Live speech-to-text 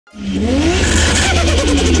Hi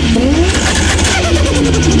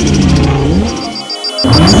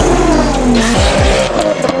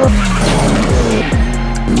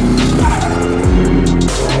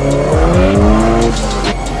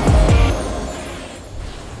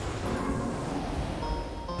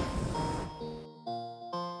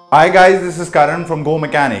guys, this is Karan from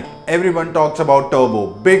GoMechanic. Everyone talks about turbo,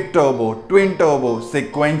 big turbo, twin turbo,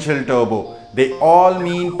 sequential turbo. They all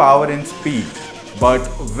mean power and speed, but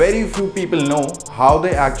very few people know how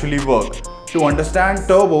they actually work. To understand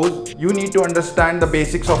turbos, you need to understand the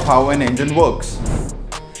basics of how an engine works.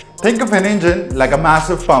 Think of an engine like a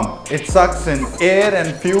massive pump. It sucks in air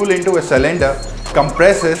and fuel into a cylinder,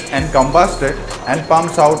 compresses and combusts it, and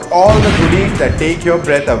pumps out all the goodies that take your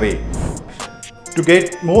breath away. To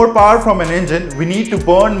get more power from an engine, we need to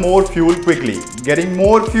burn more fuel quickly. Getting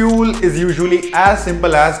more fuel is usually as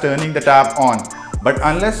simple as turning the tap on. But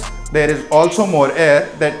unless there is also more air,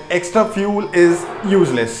 that extra fuel is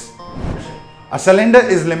useless. A cylinder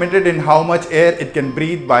is limited in how much air it can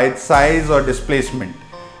breathe by its size or displacement.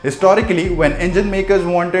 Historically, when engine makers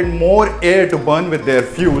wanted more air to burn with their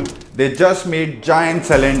fuel, they just made giant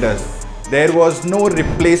cylinders. There was no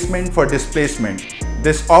replacement for displacement.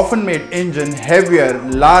 This often made engine heavier,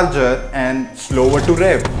 larger and slower to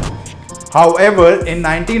rev. However, in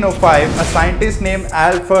 1905, a scientist named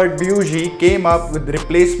Alfred Bugie came up with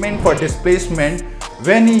replacement for displacement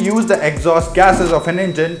when he used the exhaust gases of an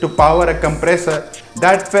engine to power a compressor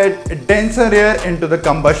that fed denser air into the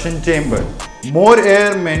combustion chamber. More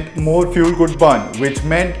air meant more fuel could burn, which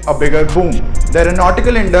meant a bigger boom. The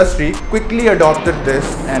aeronautical industry quickly adopted this,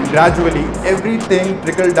 and gradually everything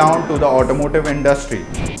trickled down to the automotive industry.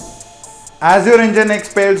 As your engine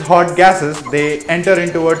expels hot gases, they enter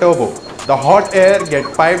into a turbo. The hot air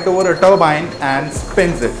gets piped over a turbine and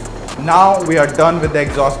spins it. Now we are done with the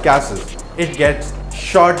exhaust gases. It gets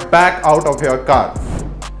shot back out of your car.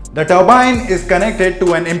 The turbine is connected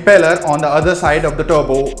to an impeller on the other side of the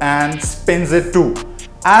turbo and spins it too.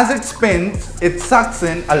 As it spins, it sucks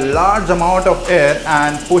in a large amount of air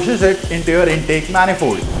and pushes it into your intake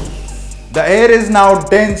manifold. The air is now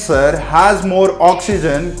denser, has more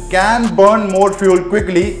oxygen, can burn more fuel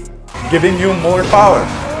quickly, giving you more power.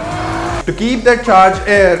 To keep that charged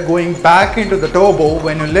air going back into the turbo,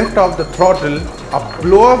 when you lift off the throttle, a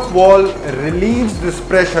blow-off valve relieves this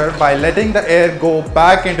pressure by letting the air go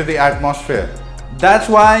back into the atmosphere. That's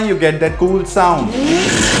why you get that cool sound.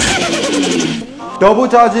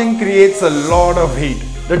 Turbocharging creates a lot of heat.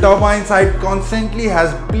 The turbine side constantly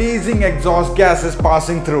has blazing exhaust gases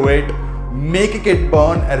passing through it, making it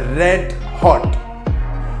burn red hot.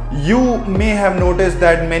 You may have noticed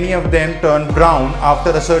that many of them turn brown after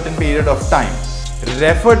a certain period of time.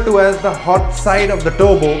 Referred to as the hot side of the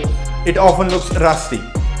turbo, it often looks rusty.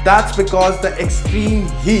 That's because the extreme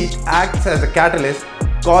heat acts as a catalyst,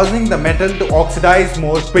 causing the metal to oxidize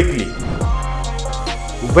more quickly.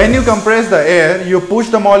 When you compress the air, you push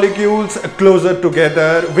the molecules closer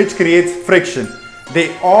together, which creates friction.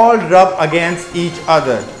 They all rub against each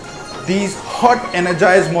other. These hot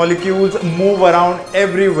energized molecules move around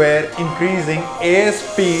everywhere, increasing air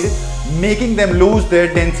speed, making them lose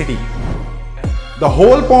their density. The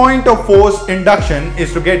whole point of forced induction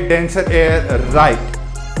is to get denser air right.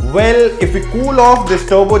 Well, if we cool off this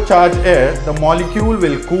turbocharged air, the molecule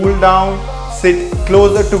will cool down, sit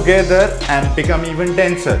closer together and become even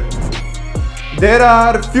denser. There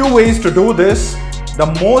are few ways to do this. The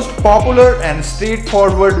most popular and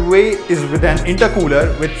straightforward way is with an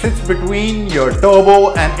intercooler, which sits between your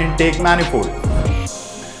turbo and intake manifold.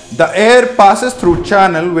 The air passes through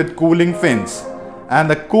channel with cooling fins, and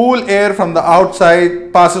the cool air from the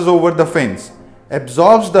outside passes over the fins,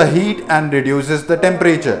 absorbs the heat and reduces the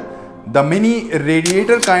temperature. The mini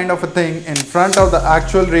radiator kind of a thing in front of the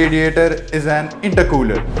actual radiator is an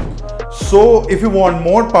intercooler. So if you want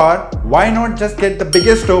more power, why not just get the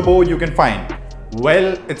biggest turbo you can find?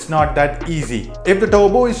 Well, it's not that easy. If the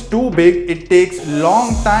turbo is too big, it takes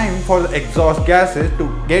long time for the exhaust gases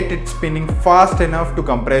to get it spinning fast enough to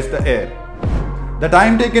compress the air. The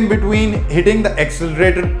time taken between hitting the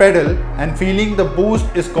accelerator pedal and feeling the boost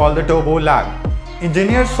is called the turbo lag.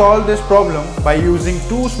 Engineers solve this problem by using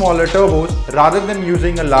two smaller turbos rather than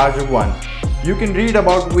using a larger one. You can read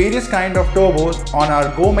about various kinds of turbos on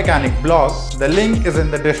our GoMechanic blog. The link is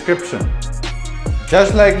in the description.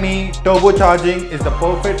 Just like me, turbocharging is the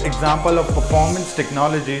perfect example of performance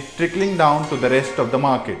technology trickling down to the rest of the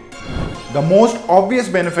market. The most obvious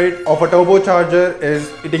benefit of a turbocharger is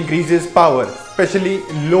it increases power, especially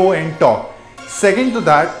low-end torque. Second to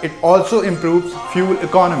that, it also improves fuel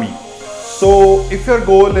economy. So if your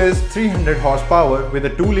goal is 300 horsepower with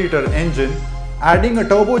a 2-liter engine, Adding a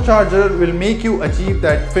turbocharger will make you achieve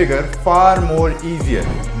that figure far more easier.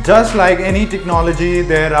 Just like any technology,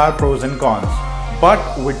 there are pros and cons. But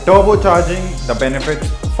with turbocharging, the benefits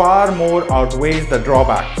far more outweighs the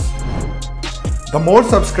drawbacks. The more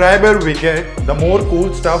subscribers we get, the more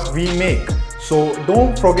cool stuff we make. So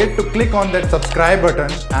don't forget to click on that subscribe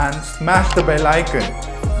button and smash the bell icon.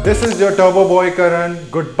 This is your Turbo Boy Karan.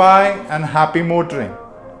 Goodbye and happy motoring.